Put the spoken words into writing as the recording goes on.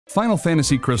Final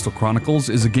Fantasy Crystal Chronicles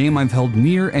is a game I've held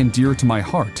near and dear to my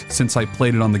heart since I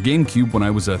played it on the GameCube when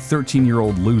I was a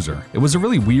 13-year-old loser. It was a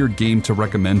really weird game to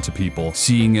recommend to people,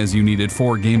 seeing as you needed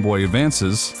 4 Game Boy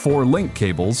Advances, 4 link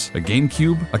cables, a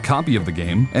GameCube, a copy of the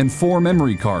game, and 4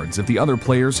 memory cards if the other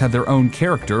players had their own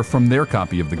character from their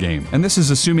copy of the game. And this is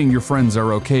assuming your friends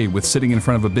are okay with sitting in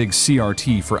front of a big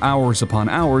CRT for hours upon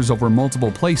hours over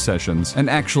multiple play sessions and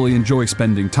actually enjoy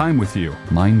spending time with you.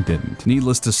 Mine didn't.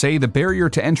 Needless to say, the barrier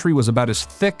to entry was about as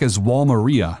thick as Wall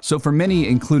Maria, so for many,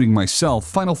 including myself,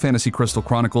 Final Fantasy Crystal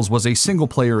Chronicles was a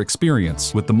single-player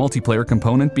experience, with the multiplayer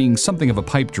component being something of a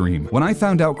pipe dream. When I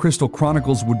found out Crystal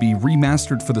Chronicles would be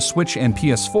remastered for the Switch and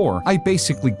PS4, I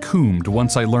basically coomed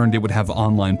once I learned it would have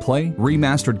online play,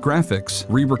 remastered graphics,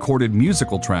 re-recorded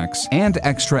musical tracks, and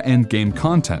extra endgame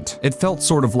content. It felt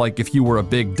sort of like if you were a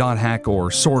big Dot Hack or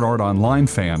Sword Art Online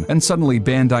fan, and suddenly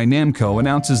Bandai Namco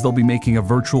announces they'll be making a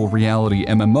virtual reality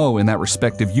MMO in that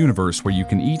respective universe where you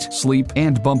can eat, sleep,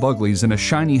 and bump uglies in a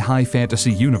shiny high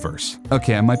fantasy universe.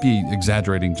 Okay, I might be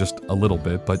exaggerating just a little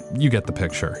bit, but you get the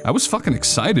picture. I was fucking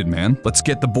excited, man. Let's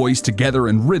get the boys together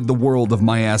and rid the world of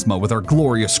miasma with our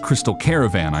glorious Crystal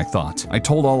Caravan, I thought. I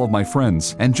told all of my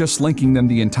friends, and just linking them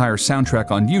the entire soundtrack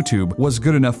on YouTube was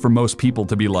good enough for most people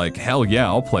to be like, hell yeah,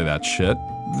 I'll play that shit.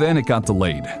 Then it got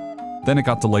delayed. Then it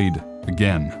got delayed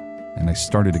again, and I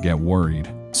started to get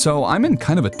worried. So I'm in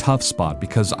kind of a tough spot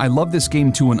because I love this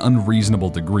game to an unreasonable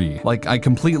degree. Like, I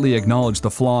completely acknowledge the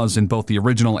flaws in both the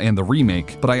original and the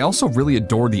remake, but I also really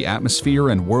adore the atmosphere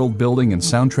and world building and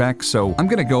soundtrack, so I'm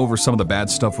gonna go over some of the bad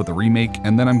stuff with the remake,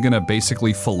 and then I'm gonna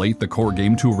basically fillet the core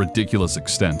game to a ridiculous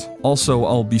extent. Also,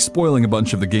 I'll be spoiling a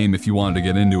bunch of the game if you wanted to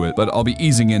get into it, but I'll be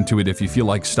easing into it if you feel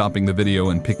like stopping the video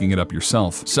and picking it up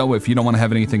yourself. So if you don't want to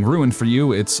have anything ruined for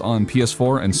you, it's on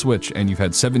PS4 and Switch, and you've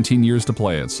had 17 years to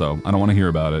play it, so I don't want to hear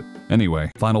about it.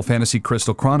 Anyway, Final Fantasy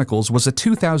Crystal Chronicles was a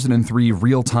 2003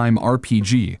 real-time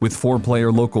RPG with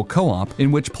 4-player local co-op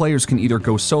in which players can either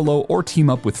go solo or team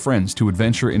up with friends to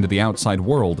adventure into the outside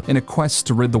world in a quest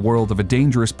to rid the world of a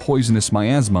dangerous poisonous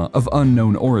miasma of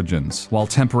unknown origins, while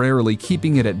temporarily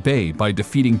keeping it at bay by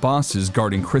defeating bosses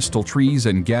guarding crystal trees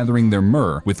and gathering their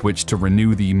myrrh with which to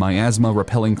renew the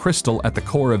miasma-repelling crystal at the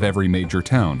core of every major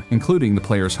town, including the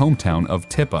player's hometown of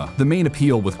Tippa. The main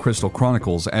appeal with Crystal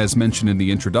Chronicles, as mentioned in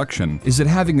the introduction, is that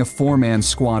having a 4-man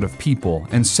squad of people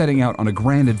and setting out on a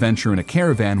grand adventure in a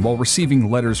caravan while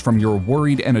receiving letters from your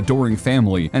worried and adoring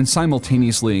family and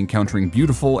simultaneously encountering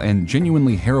beautiful and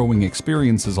genuinely harrowing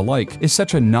experiences alike is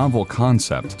such a novel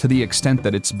concept to the extent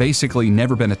that it's basically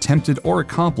never been attempted or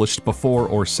accomplished before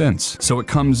or since. So it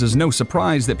comes as no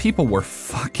surprise that people were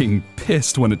fucking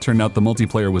pissed when it turned out the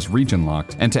multiplayer was region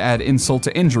locked, and to add insult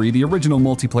to injury, the original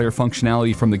multiplayer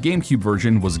functionality from the GameCube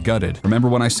version was gutted. Remember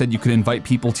when I said you could invite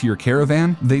people to your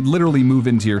caravan? They'd literally move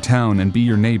into your town and be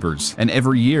your neighbors, and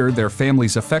every year their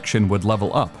family's affection would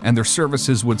level up, and their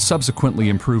services would subsequently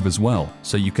improve as well.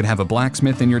 So you could have a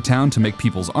blacksmith in your town to make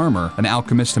people's armor, an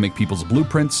alchemist to make people's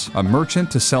blueprints, a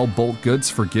merchant to sell bulk goods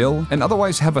for Gil, and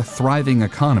otherwise have a thriving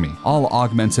economy, all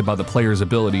augmented by the player's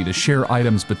ability to share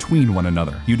items between one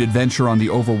another. You'd adventure on the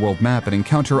overworld map and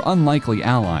encounter unlikely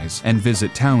allies, and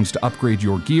visit towns to upgrade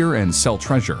your gear and sell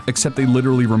treasure, except they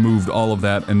literally removed all of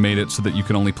that and made it so that you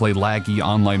can only play laggy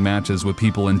online matches with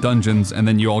people in dungeons, and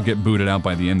then you all get booted out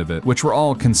by the end of it, which were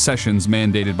all concessions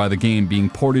mandated by the game being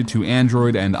ported to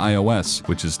Android and iOS,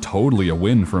 which is totally a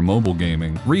win for mobile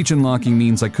gaming. Region locking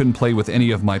means I couldn't play with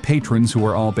any of my patrons who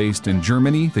are all based in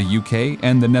Germany, the UK,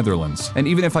 and the Netherlands, and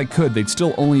even if I could, they'd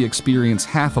still only experience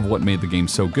half of what made the game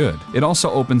so good. It also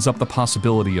opens up the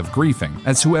possibility of griefing,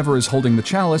 as whoever is holding the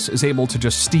chalice is able to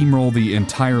just steamroll the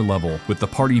entire level, with the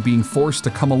party being forced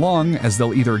to come along as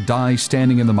they'll either die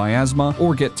standing in the miasma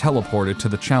or get teleported to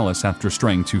the chalice after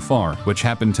straying too far, which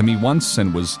happened to me once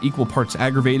and was equal parts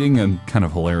aggravating and kind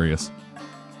of hilarious.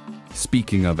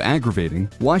 Speaking of aggravating,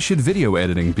 why should video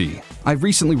editing be? I've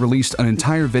recently released an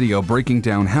entire video breaking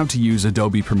down how to use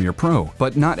Adobe Premiere Pro,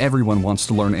 but not everyone wants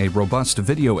to learn a robust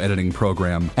video editing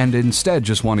program and instead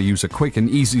just want to use a quick and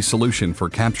easy solution for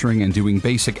capturing and doing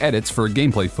basic edits for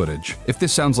gameplay footage. If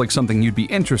this sounds like something you'd be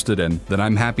interested in, then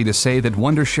I'm happy to say that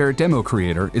Wondershare Demo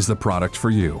Creator is the product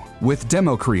for you. With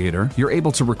Demo Creator, you're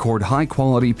able to record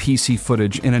high-quality PC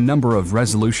footage in a number of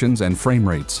resolutions and frame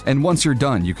rates, and once you're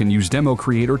done, you can use Demo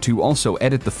Creator to also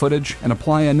edit the footage and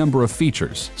apply a number of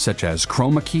features, such as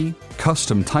chroma key,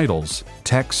 custom titles,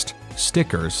 text,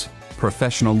 stickers,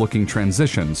 professional-looking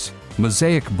transitions,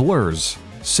 mosaic blurs,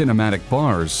 cinematic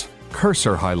bars,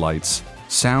 cursor highlights,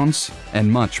 sounds,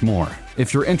 and much more.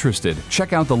 If you're interested,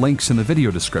 check out the links in the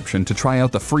video description to try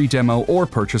out the free demo or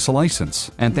purchase a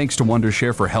license. And thanks to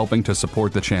Wondershare for helping to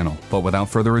support the channel. But without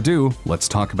further ado, let's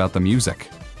talk about the music.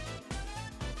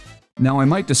 Now, I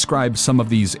might describe some of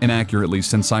these inaccurately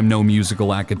since I'm no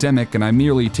musical academic and I'm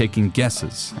merely taking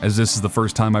guesses, as this is the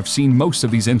first time I've seen most of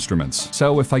these instruments.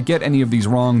 So if I get any of these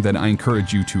wrong, then I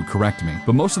encourage you to correct me.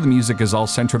 But most of the music is all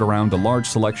centered around a large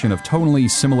selection of tonally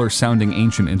similar sounding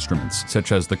ancient instruments,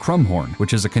 such as the crumhorn,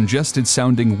 which is a congested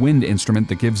sounding wind instrument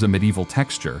that gives a medieval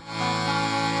texture.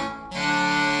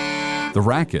 The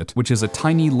racket, which is a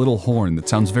tiny little horn that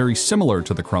sounds very similar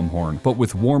to the crumhorn, but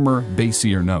with warmer,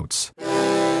 bassier notes.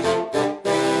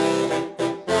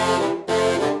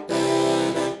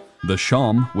 The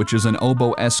shawm, which is an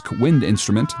oboe-esque wind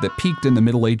instrument that peaked in the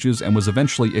Middle Ages and was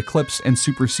eventually eclipsed and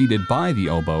superseded by the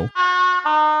oboe.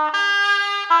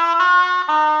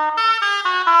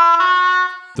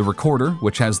 The recorder,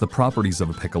 which has the properties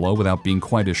of a piccolo without being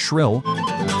quite as shrill.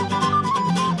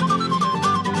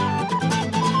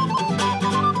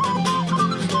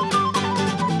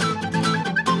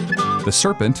 The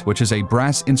serpent, which is a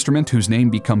brass instrument whose name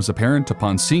becomes apparent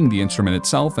upon seeing the instrument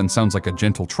itself and sounds like a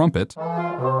gentle trumpet.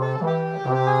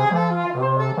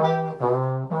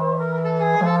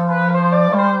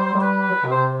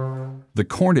 The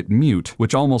cornet mute,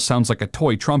 which almost sounds like a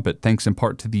toy trumpet thanks in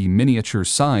part to the miniature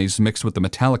size mixed with the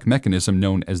metallic mechanism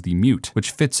known as the mute,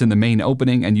 which fits in the main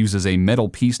opening and uses a metal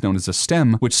piece known as a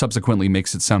stem, which subsequently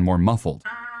makes it sound more muffled.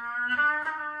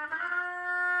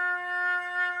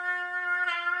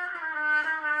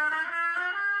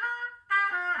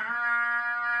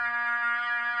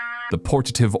 The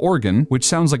portative organ, which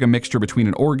sounds like a mixture between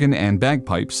an organ and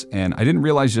bagpipes, and I didn't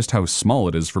realize just how small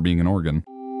it is for being an organ.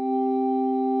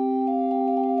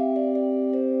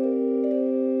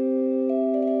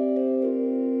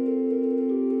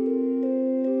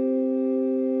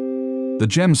 The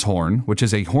gems horn, which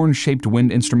is a horn-shaped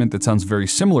wind instrument that sounds very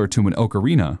similar to an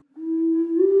ocarina.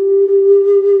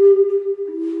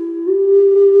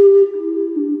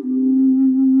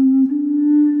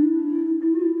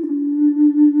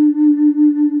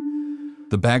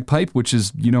 The bagpipe, which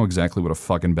is, you know exactly what a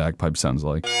fucking bagpipe sounds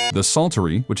like. The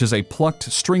psaltery, which is a plucked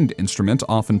stringed instrument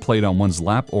often played on one's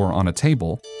lap or on a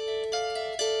table.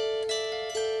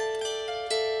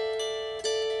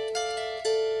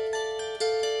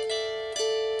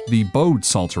 The bowed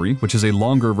psaltery, which is a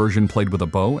longer version played with a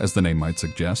bow, as the name might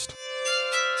suggest.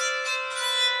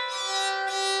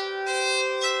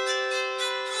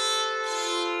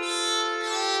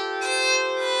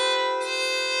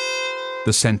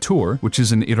 The santur, which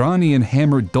is an Iranian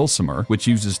hammered dulcimer, which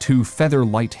uses two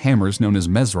feather-light hammers known as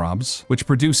mezrabs, which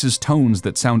produces tones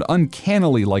that sound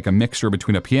uncannily like a mixture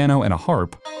between a piano and a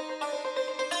harp.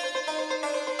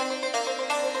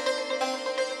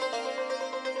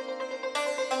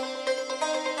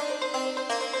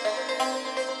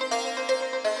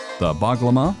 The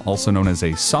baglama, also known as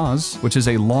a saz, which is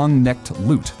a long-necked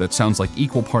lute that sounds like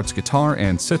equal parts guitar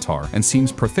and sitar, and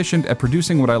seems proficient at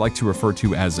producing what I like to refer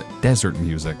to as desert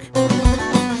music.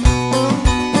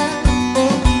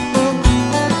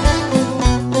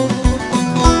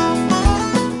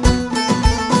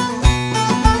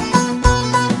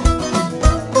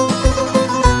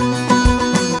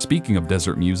 Speaking of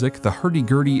desert music, the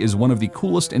hurdy-gurdy is one of the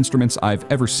coolest instruments I've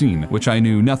ever seen, which I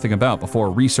knew nothing about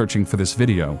before researching for this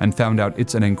video, and found out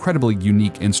it's an incredibly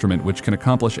unique instrument which can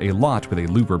accomplish a lot with a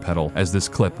looper pedal, as this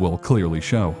clip will clearly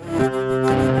show.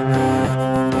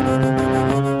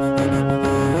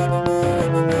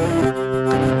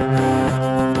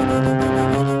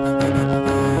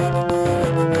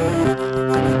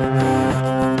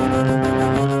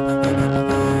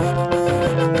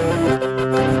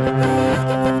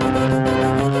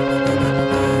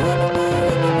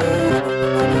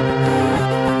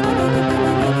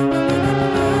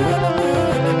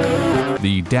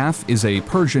 The daf is a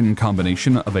Persian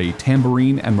combination of a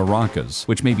tambourine and maracas,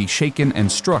 which may be shaken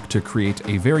and struck to create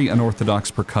a very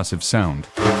unorthodox percussive sound.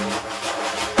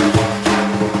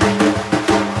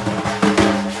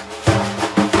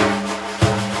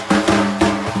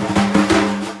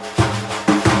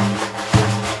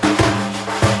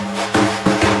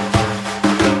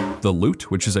 The lute,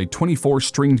 which is a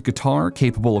 24-stringed guitar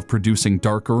capable of producing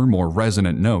darker, more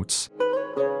resonant notes.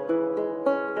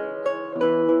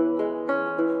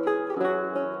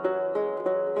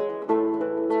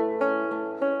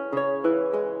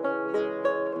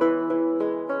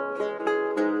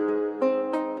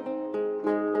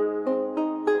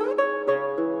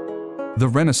 The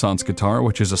Renaissance guitar,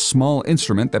 which is a small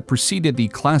instrument that preceded the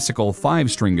classical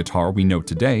 5-string guitar we know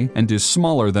today, and is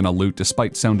smaller than a lute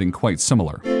despite sounding quite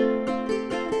similar.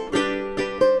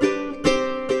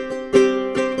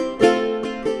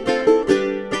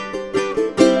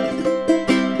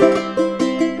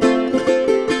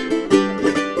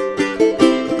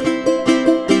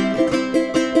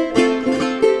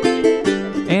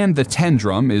 And the 10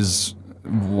 drum is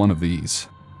one of these.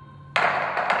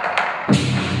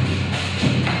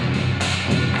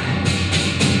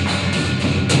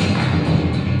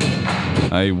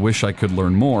 I wish I could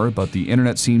learn more, but the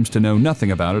internet seems to know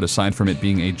nothing about it aside from it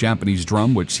being a Japanese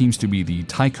drum, which seems to be the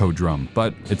taiko drum.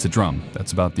 But it's a drum.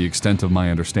 That's about the extent of my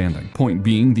understanding. Point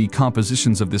being, the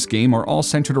compositions of this game are all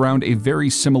centered around a very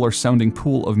similar sounding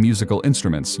pool of musical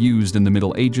instruments used in the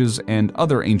Middle Ages and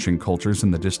other ancient cultures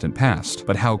in the distant past.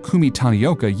 But how Kumi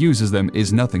Tanioka uses them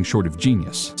is nothing short of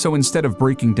genius. So instead of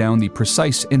breaking down the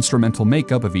precise instrumental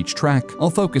makeup of each track, I'll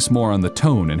focus more on the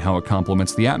tone and how it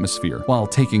complements the atmosphere, while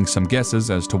taking some guesses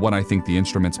as to what I think the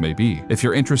instruments may be. If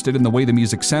you're interested in the way the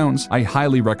music sounds, I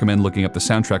highly recommend looking up the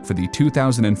soundtrack for the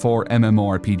 2004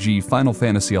 MMORPG Final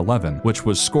Fantasy XI, which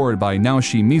was scored by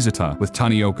Naoshi Mizuta, with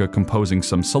Tanioka composing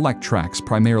some select tracks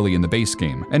primarily in the base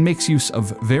game, and makes use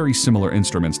of very similar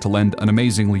instruments to lend an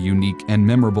amazingly unique and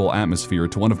memorable atmosphere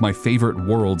to one of my favorite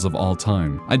worlds of all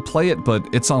time. I'd play it, but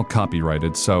it's all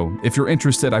copyrighted, so if you're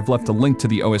interested, I've left a link to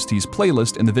the OST's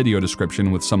playlist in the video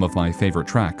description with some of my favorite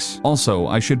tracks. Also,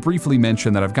 I should briefly mention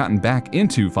that I've gotten back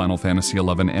into Final Fantasy XI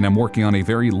and I'm working on a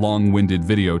very long-winded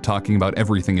video talking about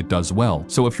everything it does well.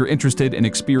 So if you're interested in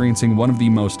experiencing one of the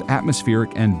most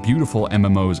atmospheric and beautiful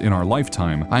MMOs in our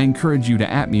lifetime, I encourage you to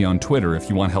 @ me on Twitter if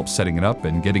you want help setting it up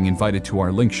and getting invited to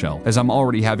our link shell, as I'm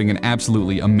already having an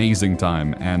absolutely amazing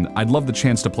time and I'd love the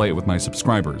chance to play it with my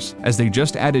subscribers, as they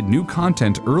just added new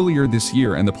content earlier this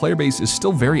year and the player base is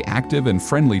still very active and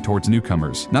friendly towards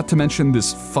newcomers. Not to mention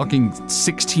this fucking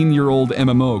 16-year-old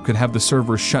MMO could have the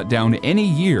server shut down any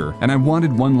year, and I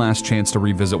wanted one last chance to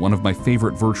revisit one of my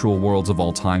favorite virtual worlds of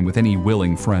all time with any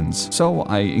willing friends. So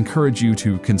I encourage you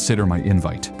to consider my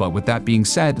invite. But with that being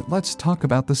said, let's talk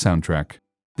about the soundtrack.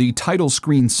 The title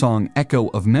screen song Echo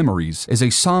of Memories is a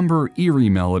somber, eerie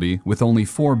melody with only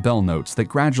 4 bell notes that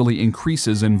gradually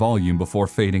increases in volume before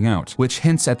fading out, which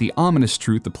hints at the ominous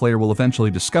truth the player will eventually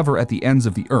discover at the ends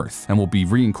of the earth and will be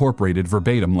reincorporated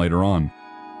verbatim later on.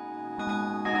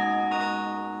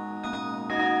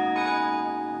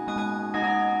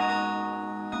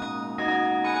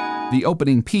 The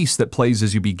opening piece that plays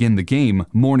as you begin the game,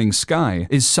 Morning Sky,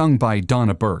 is sung by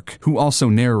Donna Burke, who also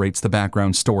narrates the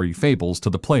background story fables to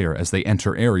the player as they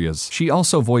enter areas. She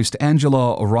also voiced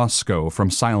Angela Orozco from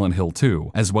Silent Hill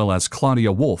 2, as well as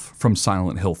Claudia Wolf from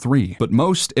Silent Hill 3. But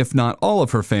most, if not all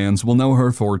of her fans, will know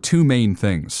her for 2 main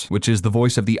things, which is the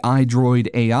voice of the iDroid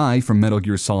AI from Metal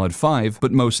Gear Solid 5,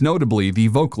 but most notably the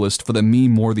vocalist for the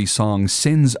meme-worthy song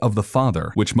Sins of the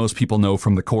Father, which most people know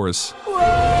from the chorus.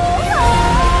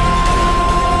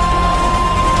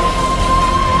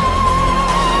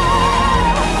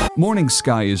 Morning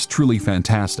Sky is truly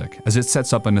fantastic, as it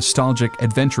sets up a nostalgic,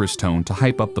 adventurous tone to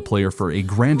hype up the player for a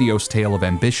grandiose tale of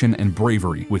ambition and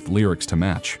bravery with lyrics to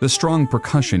match. The strong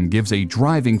percussion gives a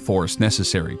driving force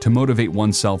necessary to motivate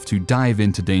oneself to dive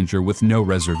into danger with no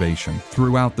reservation.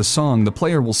 Throughout the song, the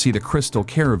player will see the Crystal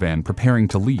Caravan preparing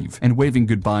to leave and waving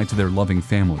goodbye to their loving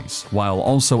families, while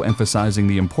also emphasizing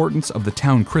the importance of the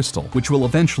town crystal, which will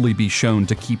eventually be shown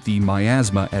to keep the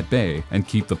miasma at bay and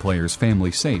keep the player's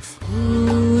family safe.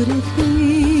 Would it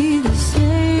be the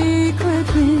sacred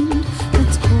wind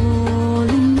that's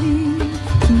calling me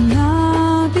to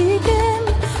now begin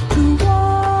to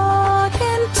walk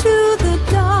into the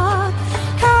dark,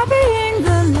 carrying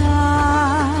the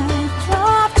light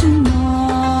of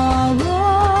tomorrow?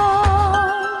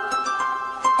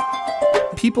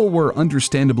 People were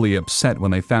understandably upset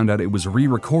when they found out it was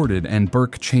re-recorded and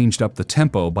Burke changed up the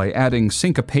tempo by adding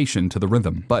syncopation to the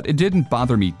rhythm, but it didn't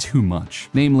bother me too much,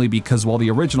 namely because while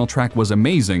the original track was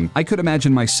amazing, I could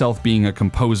imagine myself being a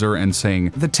composer and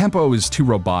saying, the tempo is too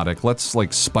robotic, let's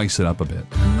like spice it up a bit.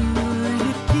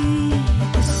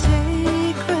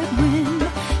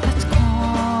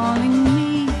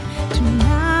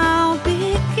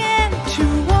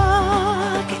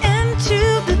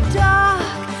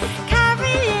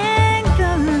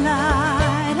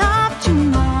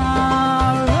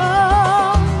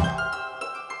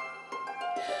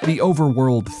 The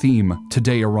overworld theme,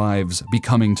 Today Arrives,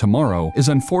 Becoming Tomorrow, is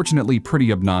unfortunately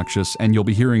pretty obnoxious, and you'll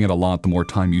be hearing it a lot the more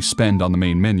time you spend on the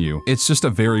main menu. It's just a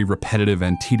very repetitive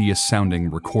and tedious sounding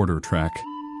recorder track.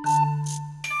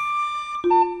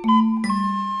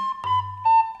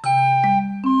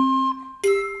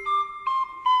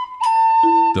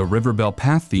 The Riverbell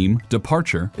Path theme,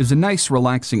 Departure, is a nice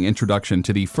relaxing introduction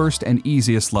to the first and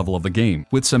easiest level of the game,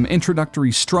 with some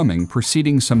introductory strumming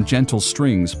preceding some gentle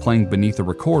strings playing beneath a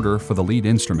recorder for the lead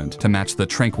instrument to match the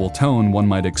tranquil tone one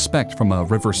might expect from a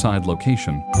riverside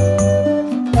location.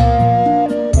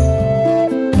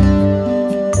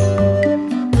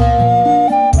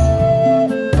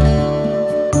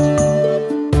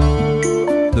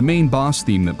 boss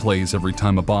theme that plays every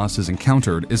time a boss is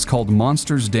encountered is called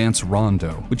Monsters Dance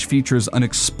Rondo, which features an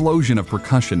explosion of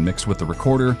percussion mixed with the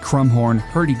recorder, crumhorn,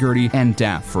 hurdy-gurdy, and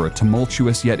daff for a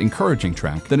tumultuous yet encouraging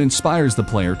track that inspires the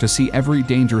player to see every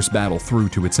dangerous battle through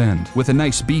to its end, with a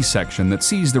nice B section that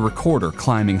sees the recorder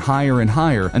climbing higher and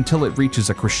higher until it reaches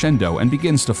a crescendo and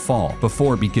begins to fall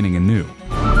before beginning anew.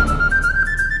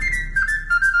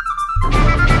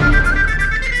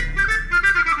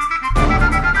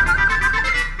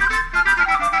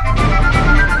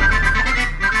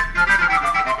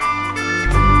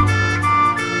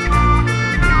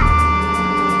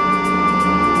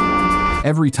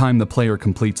 Every time the player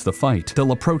completes the fight,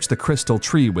 they'll approach the crystal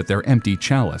tree with their empty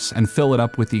chalice and fill it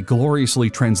up with the gloriously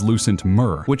translucent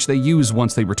myrrh, which they use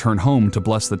once they return home to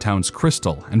bless the town's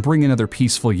crystal and bring another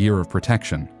peaceful year of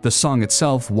protection. The song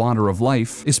itself, Water of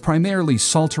Life, is primarily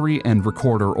psaltery and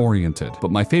recorder-oriented,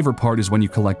 but my favorite part is when you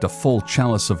collect a full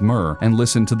chalice of myrrh and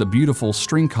listen to the beautiful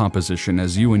string composition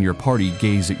as you and your party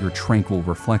gaze at your tranquil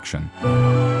reflection.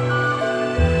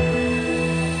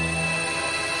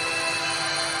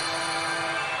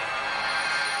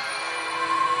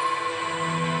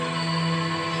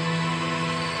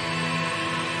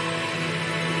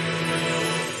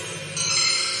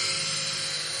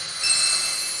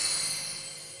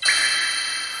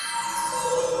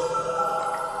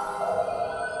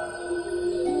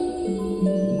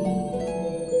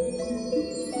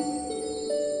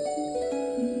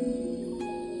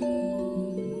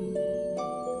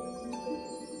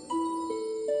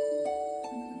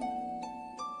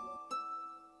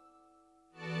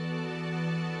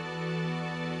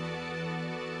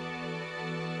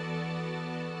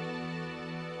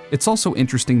 It's also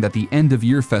interesting that the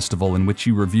end-of-year festival in which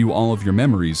you review all of your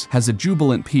memories has a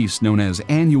jubilant piece known as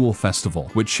Annual Festival,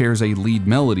 which shares a lead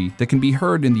melody that can be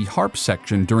heard in the harp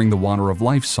section during the Water of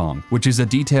Life song, which is a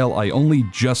detail I only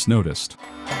just noticed.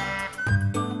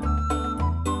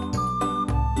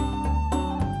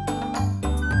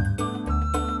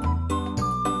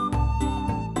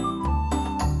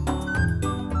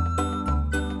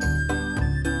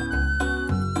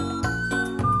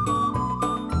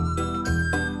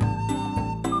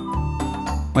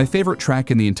 My favorite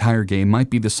track in the entire game might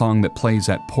be the song that plays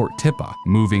at Port Tippa,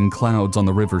 Moving Clouds on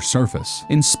the River's Surface.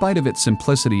 In spite of its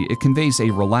simplicity, it conveys a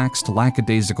relaxed,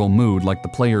 lackadaisical mood like the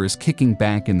player is kicking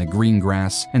back in the green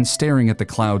grass and staring at the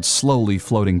clouds slowly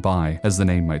floating by, as the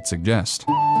name might suggest.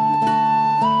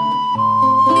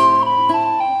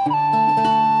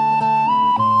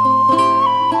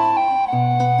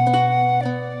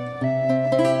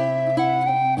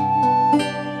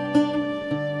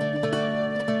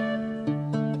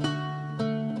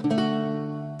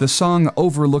 The song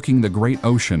Overlooking the Great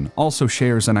Ocean also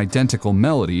shares an identical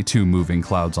melody to Moving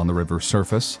Clouds on the River's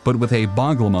Surface, but with a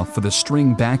boglama for the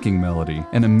string backing melody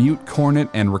and a mute cornet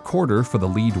and recorder for the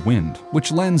lead wind,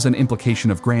 which lends an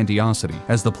implication of grandiosity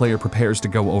as the player prepares to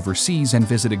go overseas and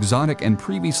visit exotic and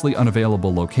previously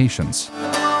unavailable locations.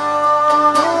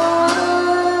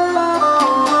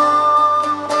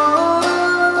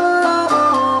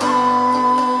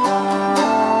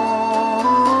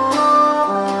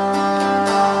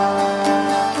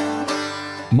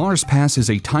 Mars Pass is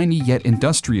a tiny yet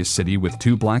industrious city with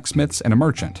 2 blacksmiths and a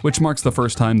merchant, which marks the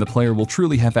first time the player will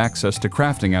truly have access to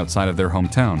crafting outside of their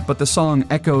hometown. But the song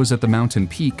Echoes at the Mountain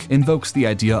Peak invokes the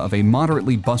idea of a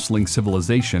moderately bustling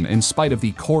civilization in spite of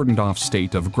the cordoned-off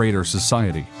state of greater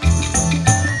society.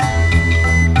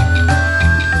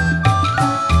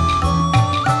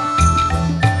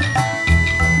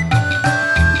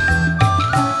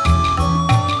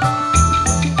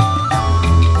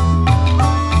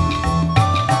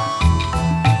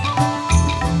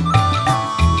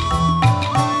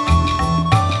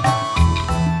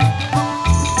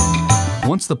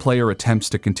 Once the player attempts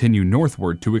to continue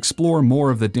northward to explore more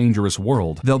of the dangerous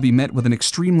world, they'll be met with an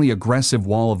extremely aggressive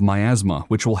wall of miasma,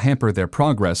 which will hamper their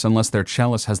progress unless their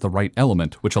chalice has the right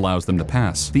element, which allows them to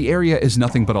pass. The area is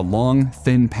nothing but a long,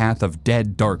 thin path of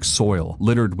dead, dark soil,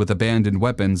 littered with abandoned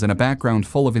weapons and a background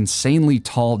full of insanely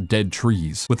tall, dead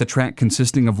trees, with the track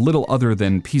consisting of little other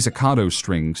than pizzicato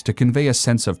strings to convey a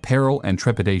sense of peril and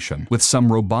trepidation, with some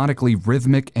robotically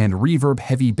rhythmic and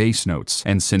reverb-heavy bass notes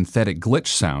and synthetic glitch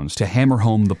sounds to hammer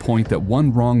home the point that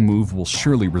one wrong move will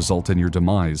surely result in your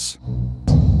demise.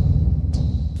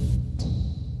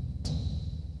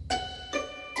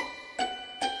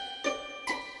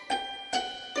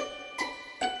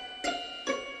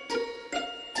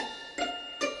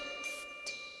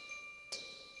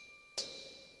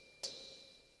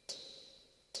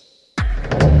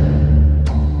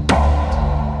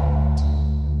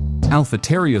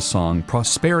 Alphateria's song,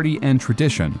 Prosperity and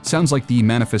Tradition, sounds like the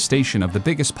manifestation of the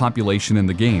biggest population in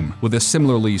the game, with a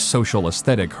similarly social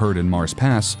aesthetic heard in Mars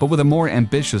Pass, but with a more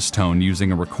ambitious tone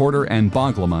using a recorder and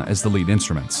baglama as the lead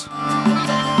instruments.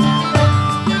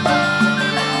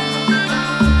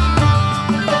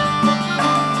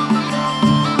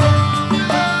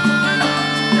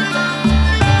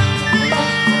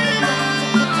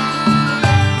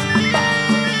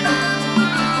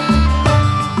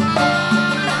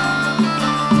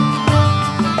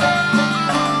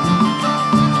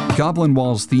 Goblin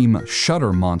Wall's theme,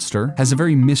 Shutter Monster, has a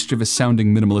very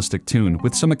mischievous-sounding minimalistic tune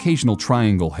with some occasional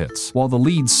triangle hits, while the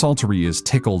lead psaltery is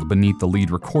tickled beneath the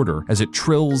lead recorder as it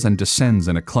trills and descends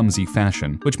in a clumsy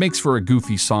fashion, which makes for a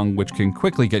goofy song which can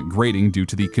quickly get grating due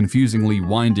to the confusingly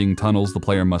winding tunnels the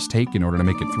player must take in order to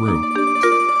make it through.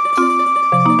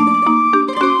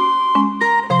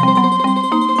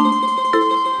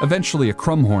 Eventually, a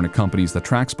crumhorn accompanies the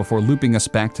tracks before looping us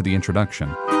back to the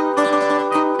introduction.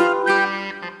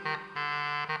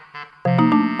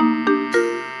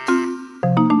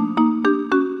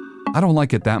 I don't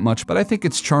like it that much, but I think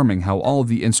it's charming how all of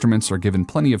the instruments are given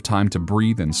plenty of time to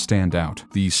breathe and stand out.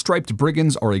 The Striped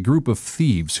Brigands are a group of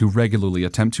thieves who regularly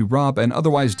attempt to rob and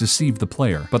otherwise deceive the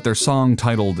player, but their song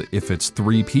titled If It's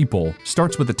Three People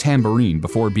starts with a tambourine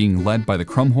before being led by the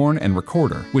crumhorn and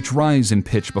recorder, which rise in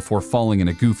pitch before falling in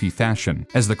a goofy fashion,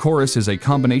 as the chorus is a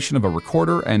combination of a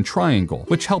recorder and triangle,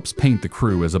 which helps paint the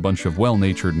crew as a bunch of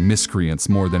well-natured miscreants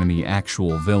more than any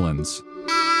actual villains.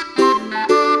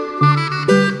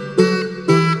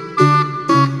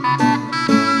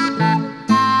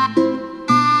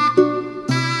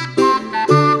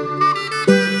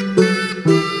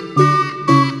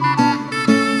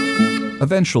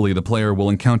 Eventually, the player will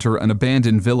encounter an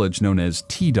abandoned village known as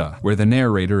Tida, where the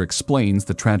narrator explains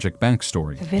the tragic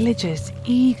backstory. The villagers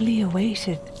eagerly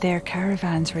awaited their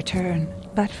caravan's return,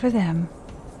 but for them,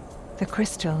 the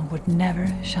crystal would never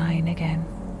shine again.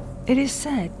 It is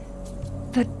said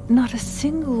that not a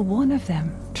single one of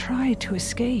them tried to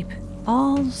escape.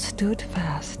 All stood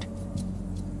fast,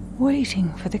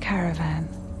 waiting for the caravan,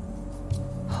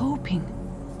 hoping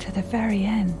to the very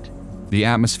end. The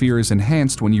atmosphere is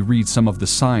enhanced when you read some of the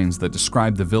signs that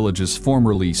describe the village's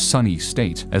formerly sunny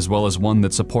state, as well as one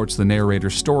that supports the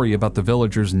narrator's story about the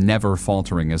villagers never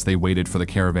faltering as they waited for the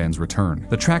caravan's return.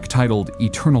 The track titled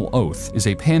Eternal Oath is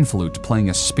a pan flute playing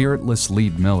a spiritless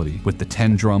lead melody, with the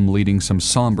 10-drum leading some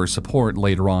somber support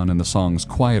later on in the song's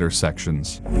quieter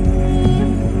sections.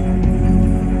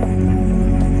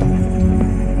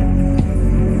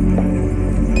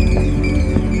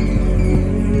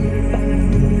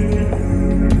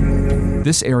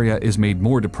 This area is made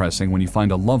more depressing when you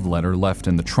find a love letter left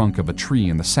in the trunk of a tree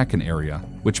in the second area,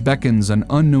 which beckons an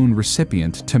unknown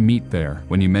recipient to meet there.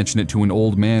 When you mention it to an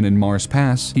old man in Mars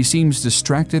Pass, he seems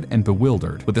distracted and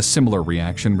bewildered, with a similar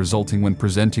reaction resulting when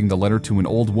presenting the letter to an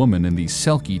old woman in the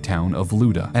Selkie town of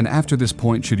Luda. And after this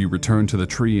point, should you return to the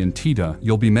tree in Tida,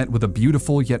 you'll be met with a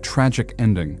beautiful yet tragic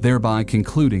ending, thereby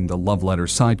concluding the love letter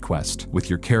side quest, with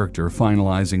your character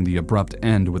finalizing the abrupt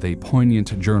end with a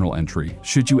poignant journal entry.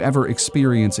 Should you ever experience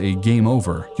a game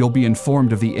over, you'll be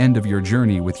informed of the end of your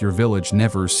journey with your village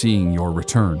never seeing your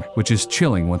return, which is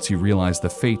chilling once you realize the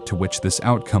fate to which this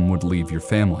outcome would leave your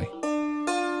family.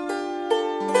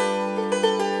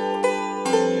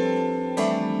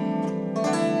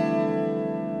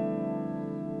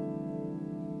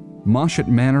 Moshet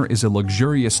Manor is a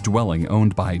luxurious dwelling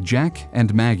owned by Jack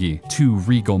and Maggie, two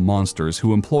regal monsters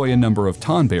who employ a number of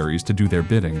tonberries to do their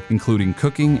bidding, including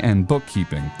cooking and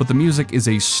bookkeeping, but the music is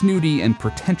a snooty and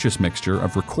pretentious mixture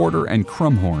of recorder and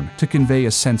crumhorn to convey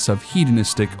a sense of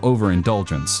hedonistic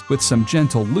overindulgence, with some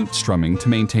gentle lute strumming to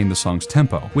maintain the song's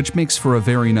tempo, which makes for a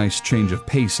very nice change of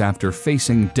pace after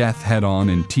facing death head-on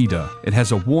in Tida. It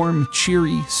has a warm,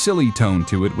 cheery, silly tone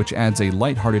to it which adds a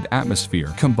lighthearted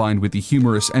atmosphere, combined with the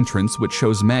humorous entrance which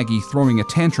shows Maggie throwing a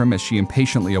tantrum as she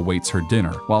impatiently awaits her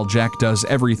dinner, while Jack does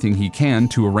everything he can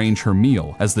to arrange her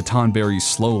meal as the tonberries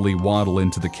slowly waddle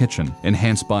into the kitchen,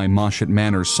 enhanced by Moshet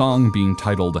Manor's song being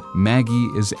titled Maggie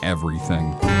is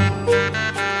Everything.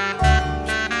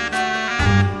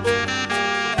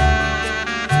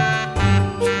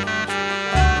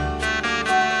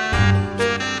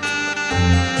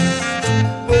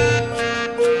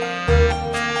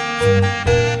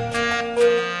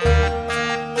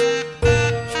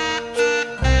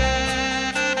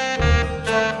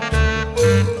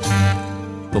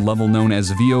 The level known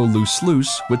as Vio Luce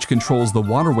Luce, which controls the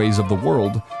waterways of the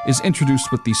world, is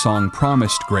introduced with the song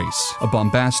Promised Grace, a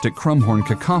bombastic crumhorn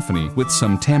cacophony with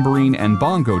some tambourine and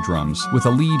bongo drums, with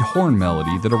a lead horn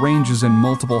melody that arranges in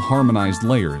multiple harmonized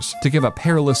layers to give a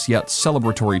perilous yet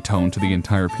celebratory tone to the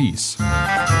entire piece.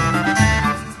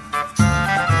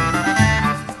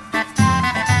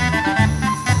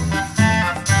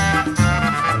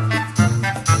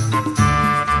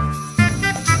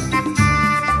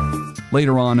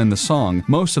 Later on in the song,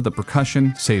 most of the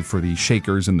percussion, save for the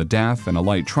shakers and the daff and a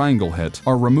light triangle hit,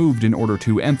 are removed in order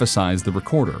to emphasize the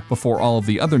recorder, before all of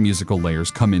the other musical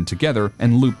layers come in together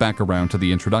and loop back around to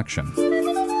the introduction.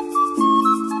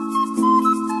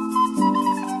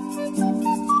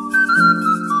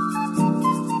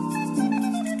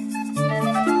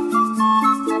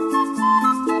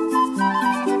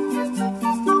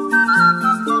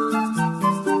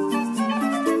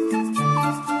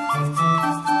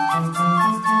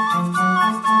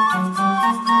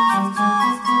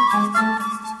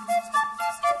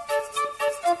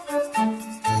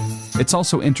 It's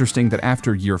also interesting that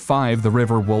after year 5, the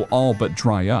river will all but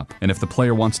dry up, and if the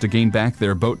player wants to gain back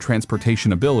their boat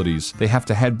transportation abilities, they have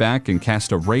to head back and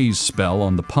cast a raise spell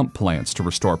on the pump plants to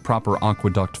restore proper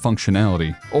aqueduct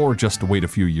functionality, or just wait a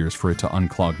few years for it to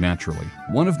unclog naturally.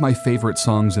 One of my favorite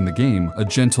songs in the game, A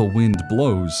Gentle Wind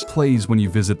Blows, plays when you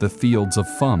visit the Fields of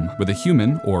Fum, where the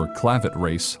human, or clavet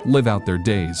race, live out their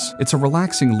days. It's a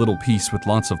relaxing little piece with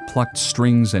lots of plucked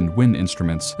strings and wind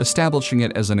instruments, establishing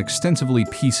it as an extensively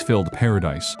peace-filled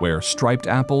paradise where striped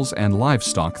apples and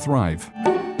livestock thrive.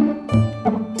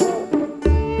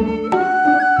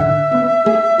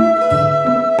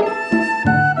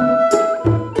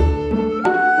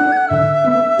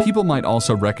 People might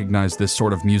also recognize this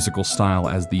sort of musical style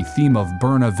as the theme of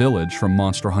Burna Village from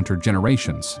Monster Hunter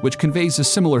Generations, which conveys a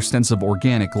similar sense of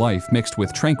organic life mixed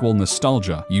with tranquil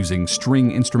nostalgia, using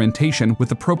string instrumentation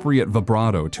with appropriate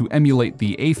vibrato to emulate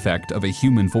the affect of a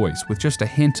human voice with just a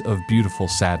hint of beautiful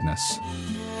sadness.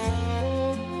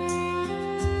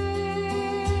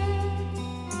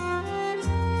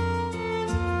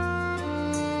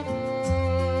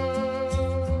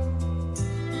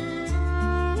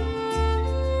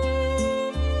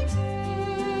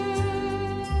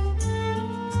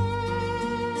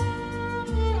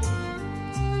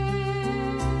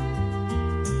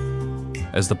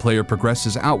 As the player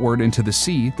progresses outward into the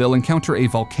sea, they'll encounter a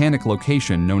volcanic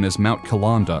location known as Mount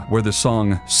Kalanda, where the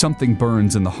song Something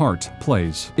Burns in the Heart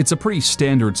plays. It's a pretty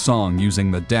standard song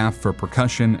using the daff for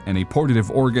percussion and a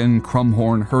portative organ,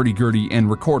 crumhorn, hurdy-gurdy,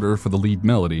 and recorder for the lead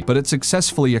melody, but it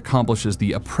successfully accomplishes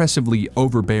the oppressively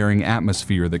overbearing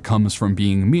atmosphere that comes from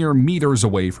being mere meters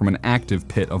away from an active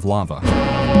pit of lava.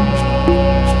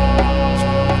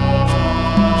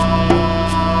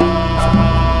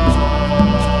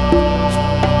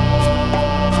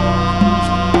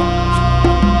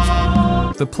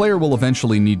 The player will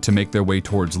eventually need to make their way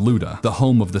towards Luda, the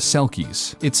home of the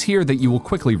Selkies. It's here that you will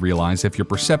quickly realize, if you're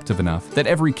perceptive enough, that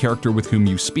every character with whom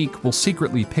you speak will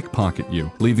secretly pickpocket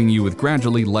you, leaving you with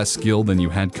gradually less skill than you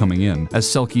had coming in, as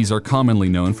Selkies are commonly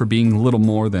known for being little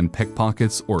more than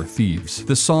pickpockets or thieves.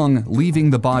 The song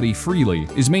Leaving the Body Freely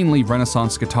is mainly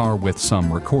Renaissance guitar with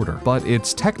some recorder, but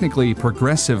it's technically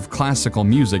progressive classical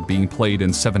music being played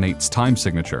in 7/8 time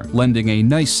signature, lending a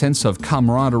nice sense of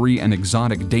camaraderie and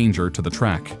exotic danger to the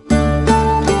track.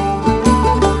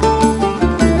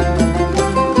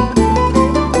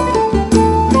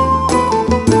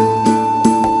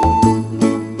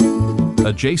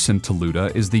 Adjacent to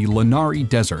Luda is the Lanari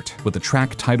Desert, with a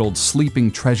track titled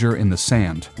Sleeping Treasure in the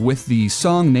Sand, with the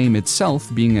song name itself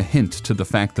being a hint to the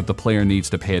fact that the player needs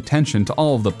to pay attention to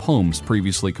all of the poems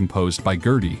previously composed by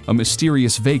Gertie, a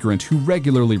mysterious vagrant who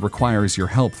regularly requires your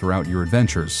help throughout your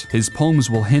adventures. His poems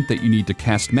will hint that you need to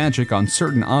cast magic on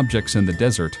certain objects in the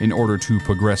desert in order to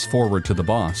progress forward to the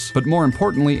boss, but more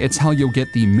importantly, it's how you'll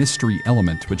get the mystery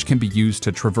element, which can be used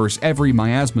to traverse every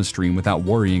miasma stream without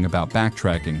worrying about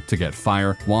backtracking, to get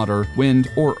fire, water, wind,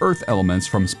 or earth elements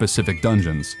from specific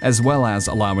dungeons, as well as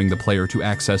allowing the player to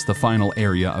access the final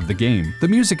area of the game. The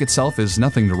music itself is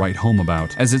nothing to write home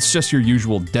about, as it's just your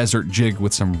usual desert jig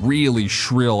with some really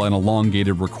shrill and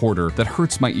elongated recorder that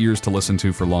hurts my ears to listen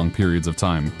to for long periods of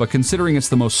time. But considering it's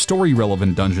the most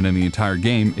story-relevant dungeon in the entire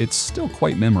game, it's still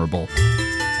quite memorable.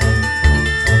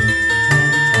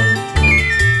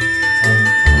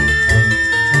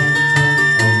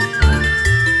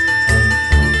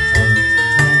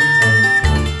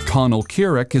 Connell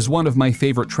Keurig is one of my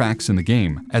favorite tracks in the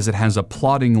game, as it has a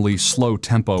ploddingly slow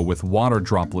tempo with water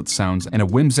droplet sounds and a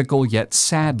whimsical yet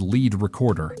sad lead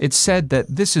recorder. It's said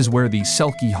that this is where the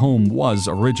Selkie home was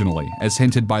originally, as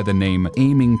hinted by the name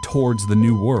Aiming Towards the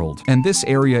New World, and this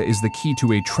area is the key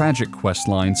to a tragic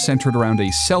questline centered around a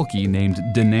Selkie named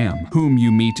Denam, whom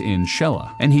you meet in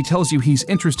Shella, and he tells you he's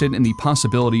interested in the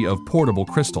possibility of portable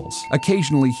crystals.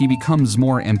 Occasionally he becomes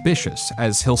more ambitious,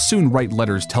 as he'll soon write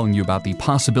letters telling you about the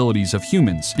possibilities of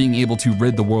humans being able to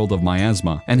rid the world of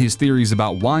miasma, and his theories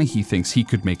about why he thinks he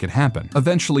could make it happen.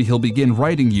 Eventually he'll begin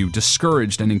writing you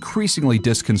discouraged and increasingly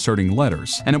disconcerting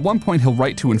letters, and at one point he'll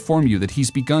write to inform you that he's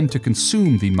begun to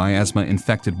consume the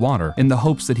miasma-infected water in the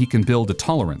hopes that he can build a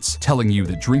tolerance, telling you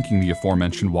that drinking the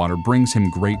aforementioned water brings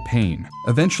him great pain.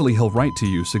 Eventually he'll write to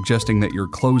you suggesting that you're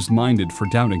closed-minded for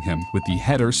doubting him, with the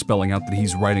header spelling out that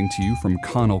he's writing to you from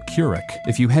Connell Keurig.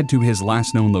 If you head to his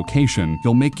last known location,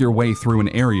 you'll make your way through an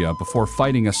area before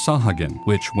fighting a Sahagin,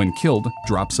 which, when killed,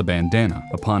 drops a bandana.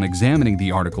 Upon examining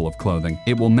the article of clothing,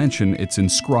 it will mention it's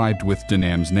inscribed with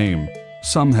Denam's name.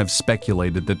 Some have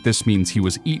speculated that this means he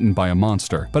was eaten by a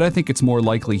monster, but I think it's more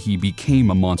likely he became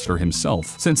a monster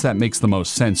himself, since that makes the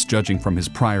most sense judging from his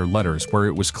prior letters, where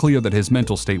it was clear that his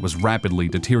mental state was rapidly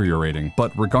deteriorating.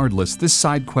 But regardless, this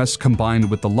side quest combined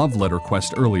with the love letter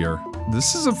quest earlier,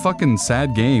 this is a fucking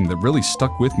sad game that really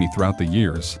stuck with me throughout the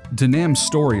years. Denam's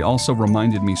story also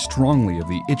reminded me strongly of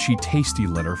the Itchy Tasty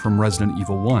letter from Resident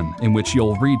Evil 1, in which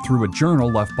you'll read through a journal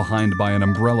left behind by an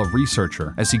Umbrella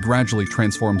researcher as he gradually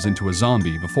transforms into a zombie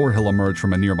before he'll emerge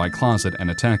from a nearby closet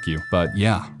and attack you. But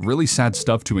yeah, really sad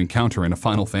stuff to encounter in a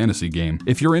Final Fantasy game.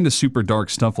 If you're into super dark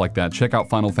stuff like that, check out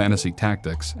Final Fantasy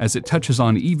Tactics, as it touches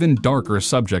on even darker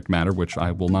subject matter, which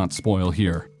I will not spoil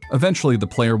here. Eventually, the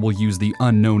player will use the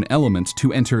unknown element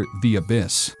to enter the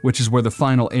Abyss, which is where the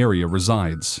final area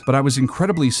resides. But I was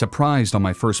incredibly surprised on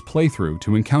my first playthrough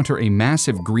to encounter a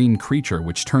massive green creature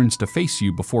which turns to face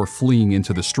you before fleeing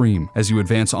into the stream. As you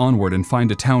advance onward and find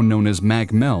a town known as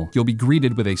Magmel, you'll be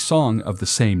greeted with a song of the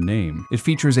same name. It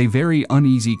features a very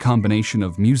uneasy combination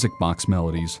of music box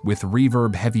melodies with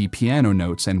reverb-heavy piano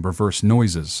notes and reverse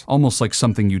noises, almost like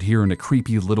something you'd hear in a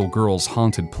creepy little girl's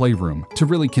haunted playroom, to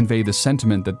really convey the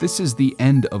sentiment that this is the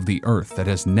end of the Earth that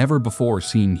has never before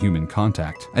seen human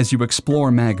contact. As you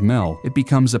explore Magmel, it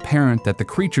becomes apparent that the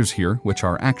creatures here, which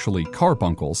are actually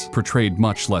carbuncles, portrayed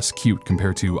much less cute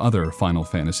compared to other Final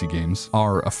Fantasy games,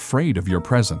 are afraid of your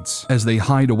presence, as they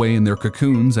hide away in their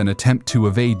cocoons and attempt to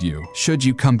evade you. Should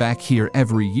you come back here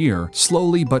every year,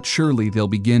 slowly but surely they'll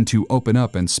begin to open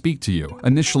up and speak to you,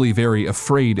 initially very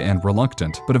afraid and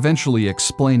reluctant, but eventually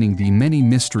explaining the many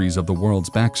mysteries of the world's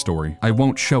backstory. I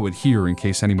won't show it here in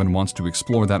case anyone wants to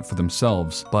explore that for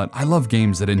themselves, but I love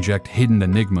games that inject hidden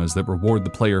enigmas that reward the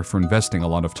player for investing a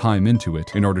lot of time into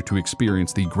it in order to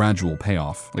experience the gradual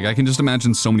payoff. Like, I can just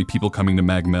imagine so many people coming to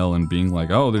Magmel and being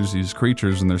like, oh, there's these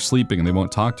creatures and they're sleeping and they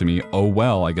won't talk to me. Oh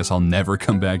well, I guess I'll never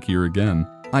come back here again.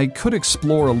 I could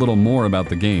explore a little more about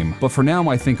the game, but for now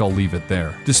I think I'll leave it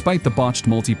there. Despite the botched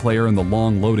multiplayer and the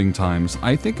long loading times,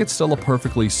 I think it's still a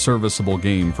perfectly serviceable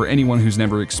game for anyone who's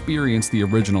never experienced the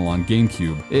original on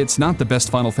GameCube. It's not the best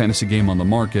Final Fantasy game on the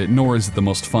market, nor is it the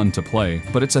most fun to play,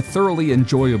 but it's a thoroughly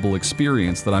enjoyable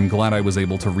experience that I'm glad I was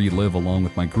able to relive along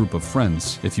with my group of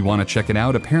friends. If you want to check it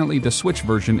out, apparently the Switch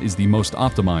version is the most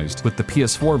optimized, with the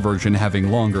PS4 version having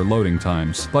longer loading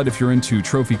times. But if you're into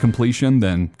trophy completion,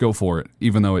 then go for it,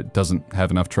 even though it doesn't have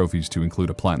enough trophies to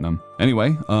include a platinum.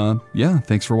 Anyway, yeah,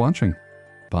 thanks for watching.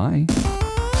 Bye.